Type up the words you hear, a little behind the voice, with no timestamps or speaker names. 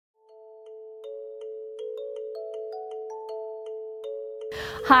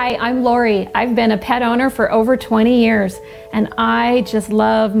Hi, I'm Lori. I've been a pet owner for over 20 years and I just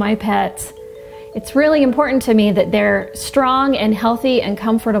love my pets. It's really important to me that they're strong and healthy and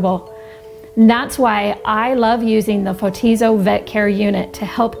comfortable. And that's why I love using the Photizo Vetcare unit to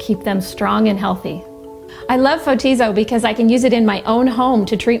help keep them strong and healthy. I love Photizo because I can use it in my own home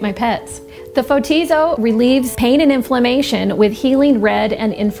to treat my pets. The Photizo relieves pain and inflammation with healing red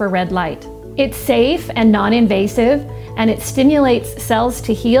and infrared light. It's safe and non-invasive, and it stimulates cells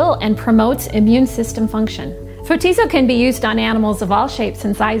to heal and promotes immune system function. Photizo can be used on animals of all shapes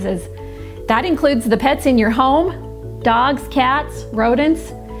and sizes. That includes the pets in your home, dogs, cats,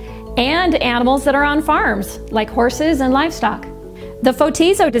 rodents, and animals that are on farms, like horses and livestock. The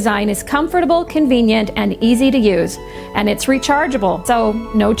Photizo design is comfortable, convenient, and easy to use, and it's rechargeable, so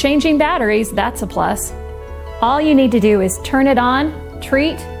no changing batteries, that's a plus. All you need to do is turn it on,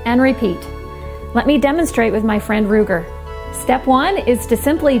 treat, and repeat. Let me demonstrate with my friend Ruger. Step 1 is to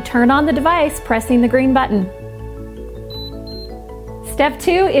simply turn on the device, pressing the green button. Step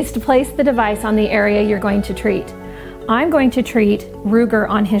 2 is to place the device on the area you're going to treat. I'm going to treat Ruger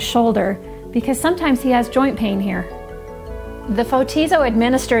on his shoulder because sometimes he has joint pain here. The Photizo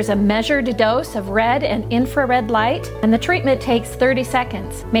administers a measured dose of red and infrared light, and the treatment takes 30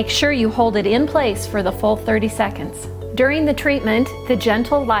 seconds. Make sure you hold it in place for the full 30 seconds. During the treatment, the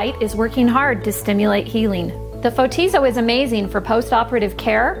gentle light is working hard to stimulate healing. The Photizo is amazing for post-operative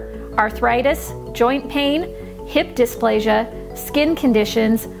care, arthritis, joint pain, hip dysplasia, skin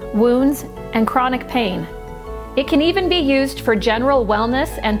conditions, wounds, and chronic pain. It can even be used for general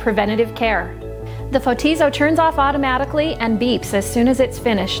wellness and preventative care. The Photizo turns off automatically and beeps as soon as it's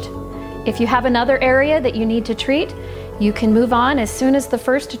finished. If you have another area that you need to treat, you can move on as soon as the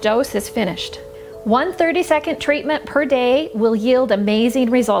first dose is finished. One 30-second treatment per day will yield amazing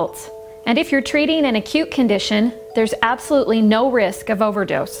results. And if you're treating an acute condition, there's absolutely no risk of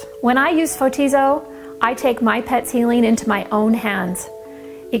overdose. When I use Photizo, I take my pet's healing into my own hands.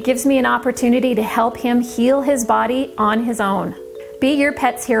 It gives me an opportunity to help him heal his body on his own. Be your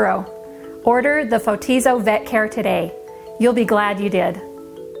pet's hero. Order the Photizo Vetcare today. You'll be glad you did.